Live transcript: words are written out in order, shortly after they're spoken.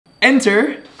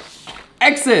enter,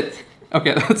 exit.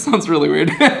 Okay, that sounds really weird.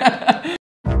 Hey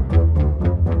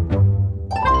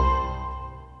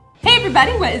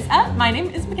everybody, what is up? My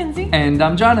name is Mackenzie. And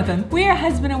I'm Jonathan. We are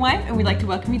husband and wife, and we'd like to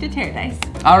welcome you to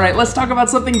TerreDice. All right, let's talk about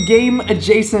something game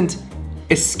adjacent.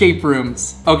 Escape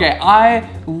rooms. Okay, I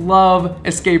love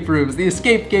escape rooms. The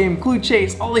escape game, Clue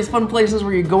Chase, all these fun places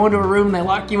where you go into a room, they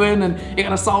lock you in, and you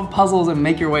gotta solve puzzles and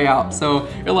make your way out. So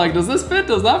you're like, does this fit?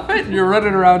 Does that fit? And you're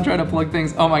running around trying to plug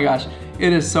things. Oh my gosh,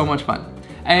 it is so much fun.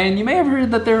 And you may have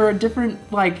heard that there are different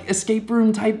like escape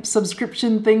room type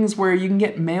subscription things where you can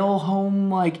get mail home,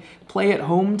 like play at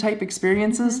home type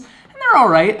experiences. And they're all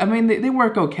right. I mean, they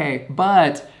work okay,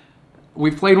 but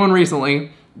we've played one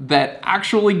recently that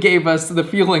actually gave us the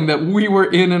feeling that we were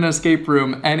in an escape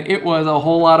room, and it was a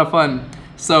whole lot of fun.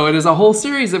 So it is a whole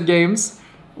series of games.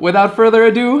 Without further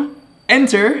ado,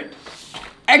 enter,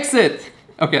 exit.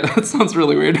 Okay, that sounds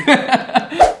really weird.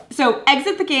 So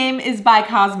Exit the Game is by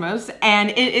Kosmos, and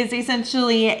it is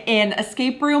essentially an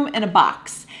escape room in a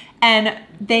box. And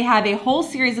they have a whole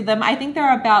series of them. I think there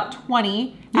are about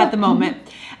 20 at the moment.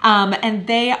 And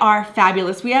they are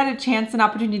fabulous. We had a chance, an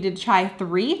opportunity to try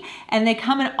 3, and they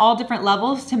come in all different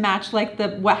levels to match like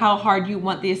how hard you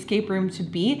want the escape room to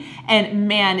be. And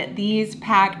man, these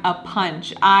pack a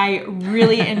punch. I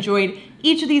really enjoyed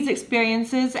each of these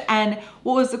experiences, and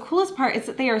what was the coolest part is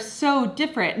that they are so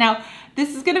different. Now,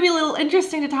 this is gonna be a little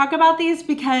interesting to talk about these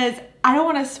because I don't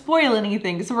wanna spoil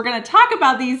anything. So we're gonna talk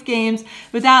about these games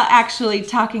without actually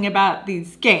talking about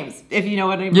these games, if you know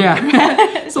what I mean.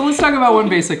 Yeah, so let's talk about one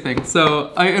basic thing.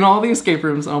 So in all the escape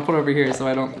rooms, I'll put it over here so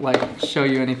I don't like show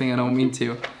you anything I don't mean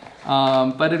to.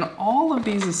 But in all of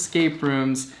these escape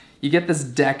rooms, you get this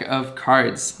deck of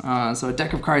cards. So a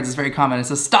deck of cards is very common. It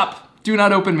says, stop, do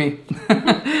not open me.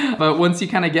 But once you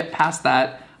kind of get past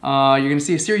that, you're gonna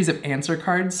see a series of answer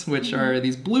cards, which are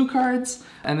these blue cards,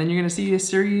 and then you're gonna see a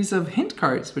series of hint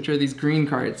cards, which are these green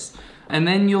cards. And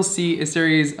then you'll see a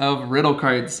series of riddle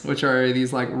cards, which are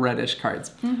these like reddish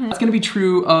cards. That's gonna be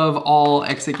true of all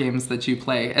exit games that you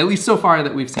play, at least so far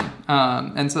that we've seen.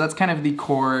 And so that's kind of the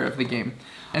core of the game.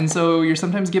 And so you're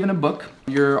sometimes given a book.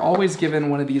 You're always given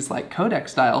one of these like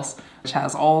codex styles, which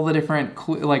has all the different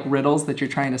like riddles that you're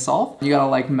trying to solve. You gotta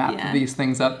like map these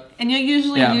things up. And you'll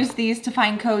usually use these to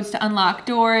find codes to unlock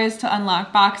doors, to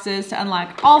unlock boxes, to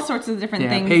unlock all sorts of different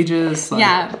things. Pages,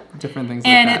 like different things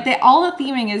and like that. All the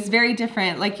theming is very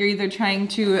different. Like you're either trying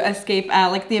to escape,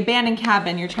 like the abandoned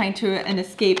cabin, you're trying to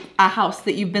escape a house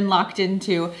that you've been locked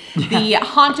into. The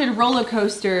haunted roller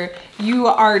coaster, you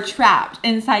are trapped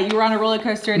inside. You were on a roller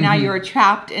coaster, and now you are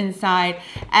trapped inside.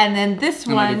 And then this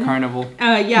one, like a carnival.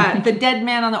 The Dead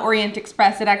Man on the Orient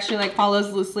Express. It actually like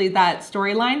follows loosely that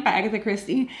storyline by Agatha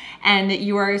Christie, and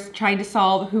you are trying to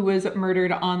solve who was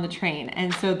murdered on the train.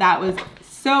 And so that was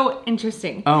so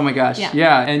interesting. Oh my gosh,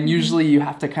 yeah. And usually you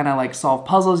have to kind of like solve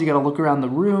puzzles. You got to look around the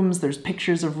rooms. There's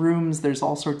pictures of rooms. There's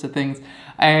all sorts of things.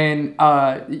 And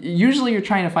usually you're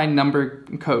trying to find number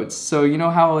codes. So you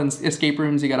know how in escape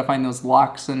rooms you got to find those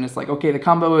locks, and it's like, okay, the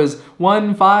combo is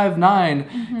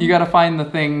 159. You got to find the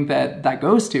thing that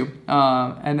goes to.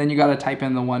 And then you got to type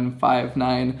in the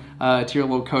 159 to your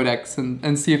little codex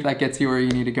and see if that gets you where you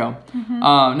need to go.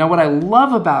 Now what I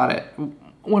love about it,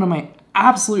 one of my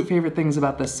absolute favorite things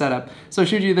about this setup. So I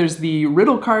showed you there's the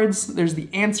riddle cards, there's the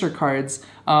answer cards,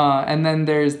 and then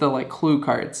there's the like clue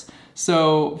cards.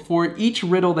 So for each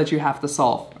riddle that you have to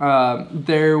solve,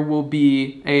 there will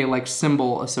be a like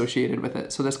symbol associated with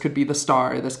it. So this could be the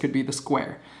star, this could be the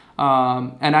square.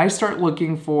 And I start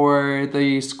looking for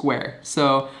the square.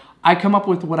 So I come up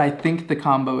with what I think the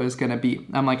combo is gonna be.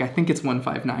 I'm like, I think it's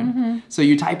 159. So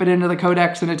you type it into the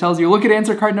codex and it tells you, look at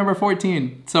answer card number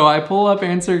 14. So I pull up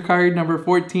answer card number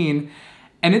 14,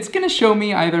 and it's gonna show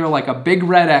me either like a big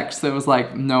red X that was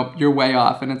like, nope, you're way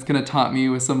off. And it's gonna taunt me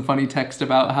with some funny text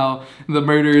about how the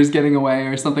murderer is getting away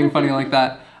or something funny like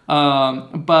that.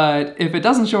 But if it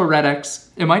doesn't show a red X,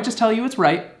 it might just tell you it's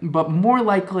right, but more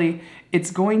likely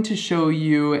it's going to show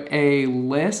you a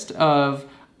list of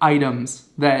items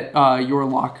that your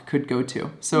lock could go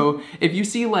to. So if you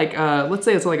see like, let's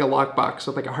say it's like a lockbox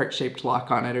with like a heart-shaped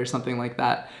lock on it or something like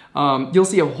that, you'll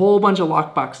see a whole bunch of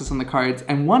lock boxes on the cards,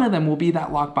 and one of them will be that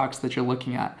lockbox that you're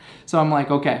looking at. So I'm like,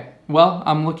 okay, well,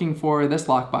 I'm looking for this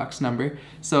lockbox number,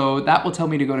 so that will tell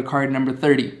me to go to card number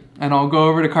 30. And I'll go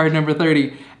over to card number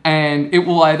 30, and it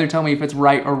will either tell me if it's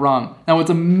right or wrong. Now what's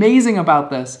amazing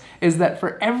about this is that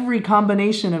for every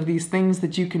combination of these things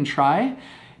that you can try,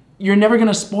 you're never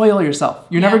gonna spoil yourself.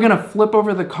 You're never gonna flip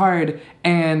over the card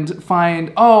and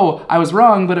find, oh, I was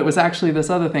wrong, but it was actually this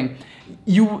other thing.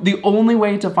 the only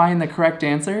way to find the correct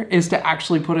answer is to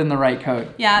actually put in the right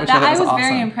code. Yeah, which that I was awesome.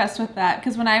 very impressed with that,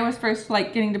 because when I was first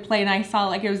like getting to play and I saw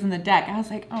like it was in the deck, I was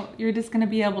like, oh, you're just gonna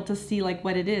be able to see like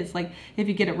what it is. Like if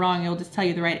you get it wrong, it'll just tell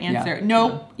you the right answer. Yeah.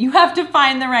 Nope, you have to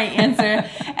find the right answer,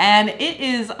 and it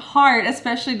is hard,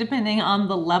 especially depending on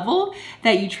the level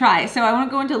that you try. So I want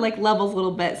to go into like levels a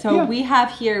little bit. So we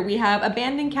have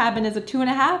Abandoned Cabin is a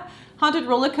 2.5. Haunted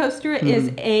Roller Coaster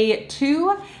is a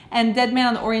 2, and Dead Man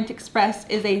on the Orient Express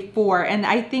is a 4. And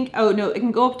I think, oh no, it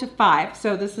can go up to 5.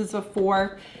 So this is a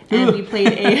 4, and we played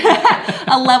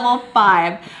a level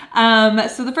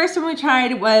 5. So the first one we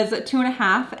tried was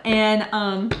 2.5,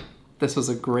 and this was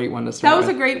a great one to start That was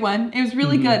with. a great one. It was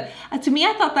really good. To me,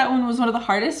 I thought that one was one of the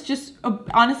hardest. Just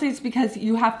honestly, it's because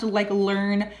you have to like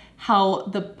learn how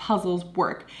the puzzles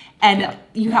work, and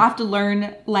you have to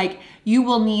learn like you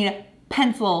will need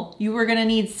pencil, you are going to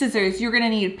need scissors, you're going to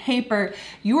need paper,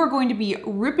 you are going to be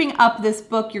ripping up this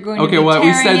book, you're going to be tearing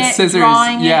we said it, scissors.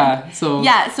 drawing yeah, it. so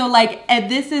So like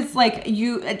this is like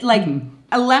you like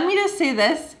let me just say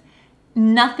this,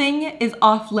 nothing is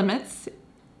off limits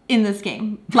in this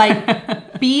game.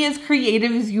 Like be as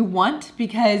creative as you want,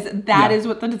 because that is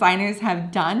what the designers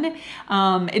have done.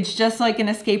 It's just like an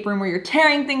escape room where you're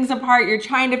tearing things apart, you're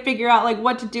trying to figure out like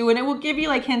what to do, and it will give you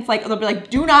like hints, like they'll be like,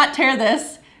 do not tear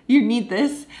this, you need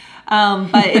this.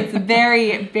 But it's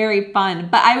very, very fun.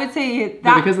 But I would say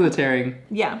that because of the tearing,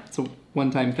 it's a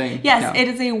one-time thing. Yes, it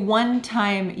is a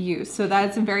one-time use, so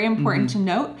that's very important to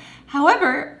note.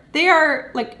 However, they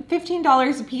are like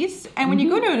 $15 a piece, and when you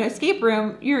go to an escape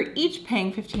room, you're each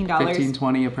paying $15.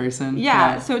 $15-$20 a person.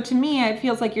 Yeah, so to me, it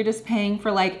feels like you're just paying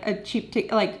for like a cheap,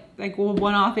 like a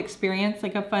one-off experience,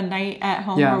 like a fun night at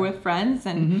home or with friends,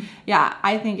 and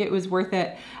I think it was worth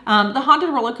it. The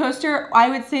Haunted Roller Coaster, I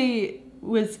would say,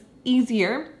 was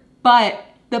easier, but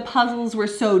the puzzles were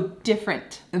so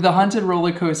different. The Haunted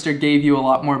Roller Coaster gave you a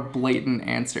lot more blatant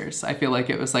answers. I feel like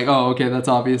it was like, oh, okay, that's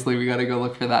obviously, we gotta go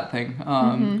look for that thing.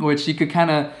 Which you could kind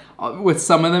of, with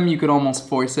some of them, you could almost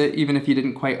force it. Even if you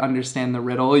didn't quite understand the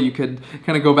riddle, you could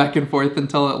kind of go back and forth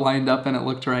until it lined up and it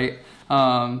looked right.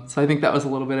 So I think that was a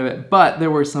little bit of it. But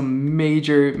there were some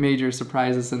major, major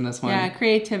surprises in this one. Yeah,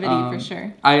 creativity for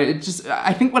sure.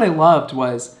 I think what I loved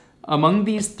was, among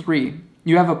these three,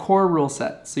 you have a core rule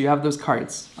set, so you have those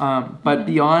cards. But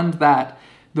beyond that,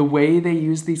 the way they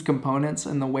use these components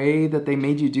and the way that they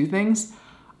made you do things,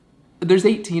 there's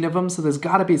 18 of them, so there's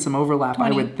got to be some overlap,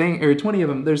 20. I would think. Or 20 of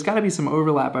them. There's got to be some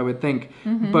overlap, I would think.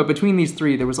 But between these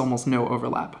three, there was almost no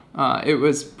overlap. It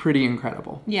was pretty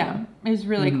incredible. Yeah, it was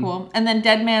really cool. And then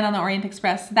Dead Man on the Orient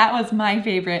Express, that was my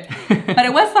favorite. But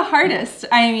it was the hardest.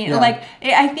 I mean,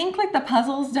 I think like the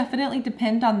puzzles definitely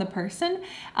depend on the person.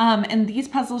 And these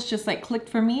puzzles just like clicked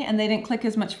for me, and they didn't click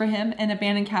as much for him. And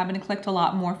Abandoned Cabin clicked a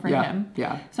lot more for him.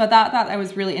 Yeah. So I thought that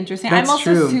was really interesting. That's I'm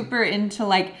also true. super into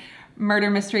like murder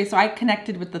mystery, so I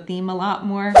connected with the theme a lot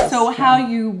more. So how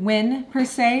you win per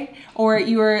se, or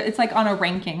it's like on a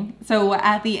ranking. So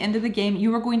at the end of the game,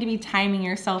 you are going to be timing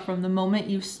yourself from the moment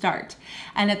you start,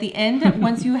 and at the end,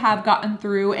 once you have gotten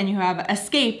through and you have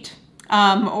escaped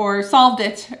or solved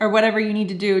it or whatever you need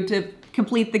to do to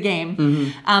complete the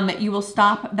game, you will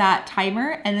stop that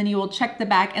timer, and then you will check the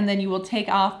back, and then you will take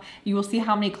off, you will see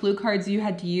how many clue cards you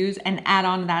had to use and add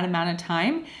on that amount of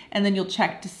time, and then you'll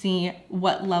check to see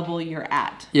what level you're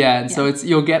at. So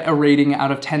you'll get a rating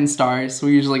out of 10 stars.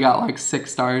 We usually got like 6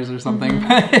 stars or something.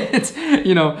 But it's,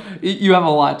 you have a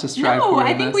lot to strive for. No,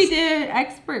 I think we did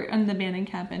expert on the Abandoned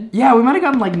Cabin. Yeah, we might have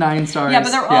gotten like 9 stars. Yeah,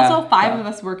 but there were also 5 of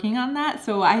us working on that,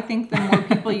 so I think the more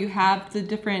people you have, the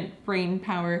different brain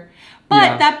power.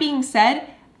 But that being said,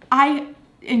 I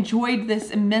enjoyed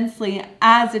this immensely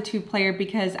as a 2-player,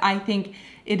 because I think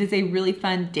it is a really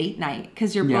fun date night,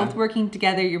 because you're both working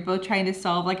together, you're both trying to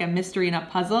solve like a mystery and a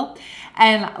puzzle.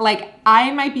 And like,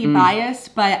 I might be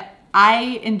biased, but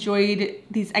I enjoyed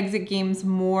these exit games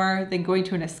more than going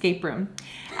to an escape room.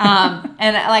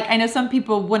 And like, I know some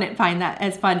people wouldn't find that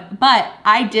as fun, but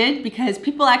I did, because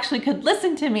people actually could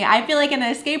listen to me. I feel like in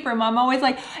an escape room, I'm always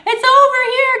like, it's over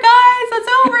here, guys, it's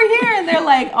over here. And they're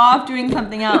like off doing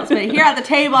something else. But here at the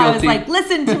table, I was like,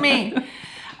 listen to me. What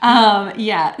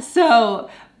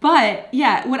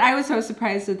I was so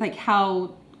surprised with like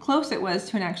how close it was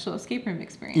to an actual escape room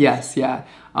experience. Yes, yeah.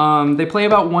 They play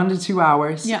about 1 to 2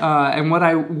 hours. And what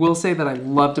I will say that I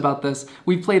loved about this,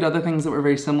 we've played other things that were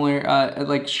very similar.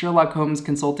 Like Sherlock Holmes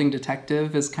Consulting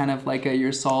Detective is kind of like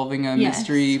you're solving a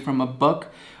mystery from a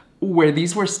book, where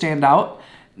these were stand out.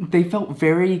 They felt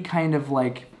very kind of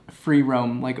like free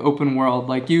roam, like open world.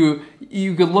 Like you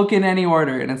could look in any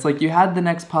order, and it's like you had the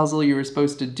next puzzle you were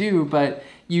supposed to do, but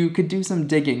you could do some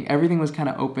digging. Everything was kind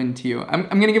of open to you. I'm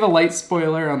going to give a light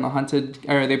spoiler on the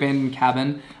the abandoned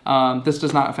cabin. This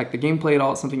does not affect the gameplay at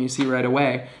all. It's something you see right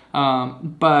away.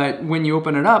 But when you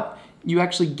open it up, you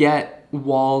actually get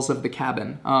walls of the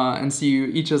cabin. And so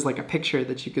each has like a picture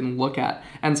that you can look at.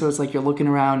 And so it's like you're looking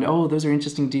around, oh, those are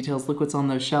interesting details. Look what's on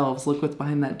those shelves. Look what's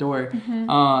behind that door.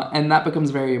 And that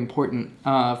becomes very important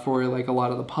for like a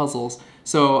lot of the puzzles.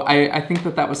 So I think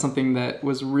that was something that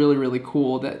was really, really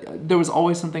cool, that there was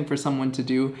always something for someone to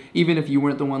do. Even if you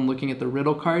weren't the one looking at the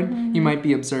riddle card, you might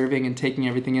be observing and taking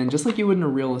everything in, just like you would in a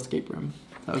real escape room.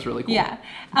 That was really cool. Yeah.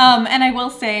 And I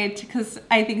will say, because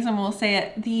I think someone will say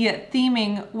it, the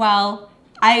theming, while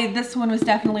this one was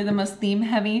definitely the most theme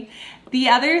heavy, the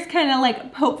others kind of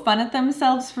like poke fun at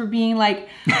themselves for being like,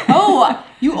 oh,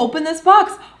 you open this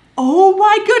box. Oh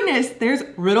my goodness, there's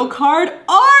riddle card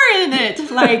R in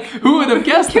it. Like, who would have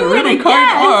guessed the riddle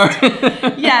card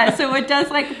R? Yeah, so it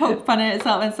does like poke fun at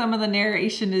itself, and some of the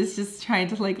narration is just trying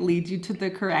to like lead you to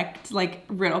the correct like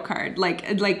riddle card.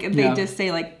 Like they just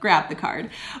say like grab the card,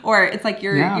 or it's like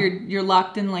you're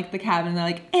locked in like the cabin. And they're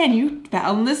like, and you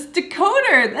found this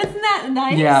decoder. That's not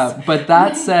nice. Yeah, but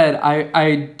that said,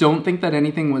 I don't think that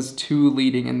anything was too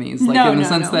leading in these. Like in the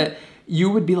sense that you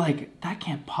would be like, that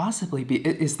can't possibly be,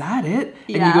 is that it?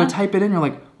 And you go type it in, you're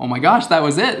like, oh my gosh, that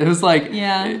was it. It was like,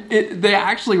 they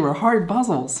actually were hard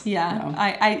puzzles. Yeah, you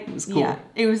know? It was cool. Yeah,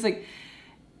 it was like,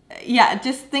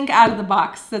 just think out of the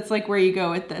box. That's like where you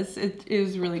go with this. It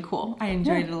was really cool. I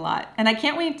enjoyed it a lot. And I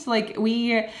can't wait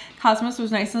to Kosmos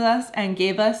was nice with us and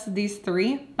gave us these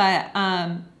 3,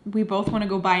 but we both want to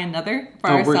go buy another for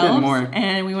ourselves. We're getting more.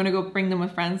 And we want to go bring them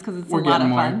with friends because it's a lot of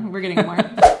fun. We're getting more.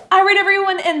 All right,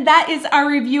 everyone, and that is our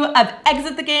review of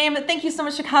Exit the Game. Thank you so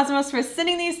much to Kosmos for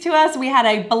sending these to us. We had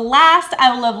a blast.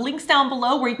 I will have links down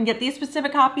below where you can get these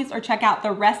specific copies or check out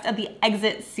the rest of the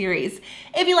Exit series.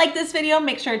 If you like this video,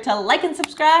 make sure to like and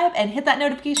subscribe and hit that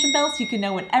notification bell so you can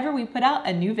know whenever we put out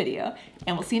a new video.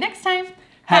 And we'll see you next time.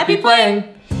 Happy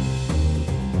playing!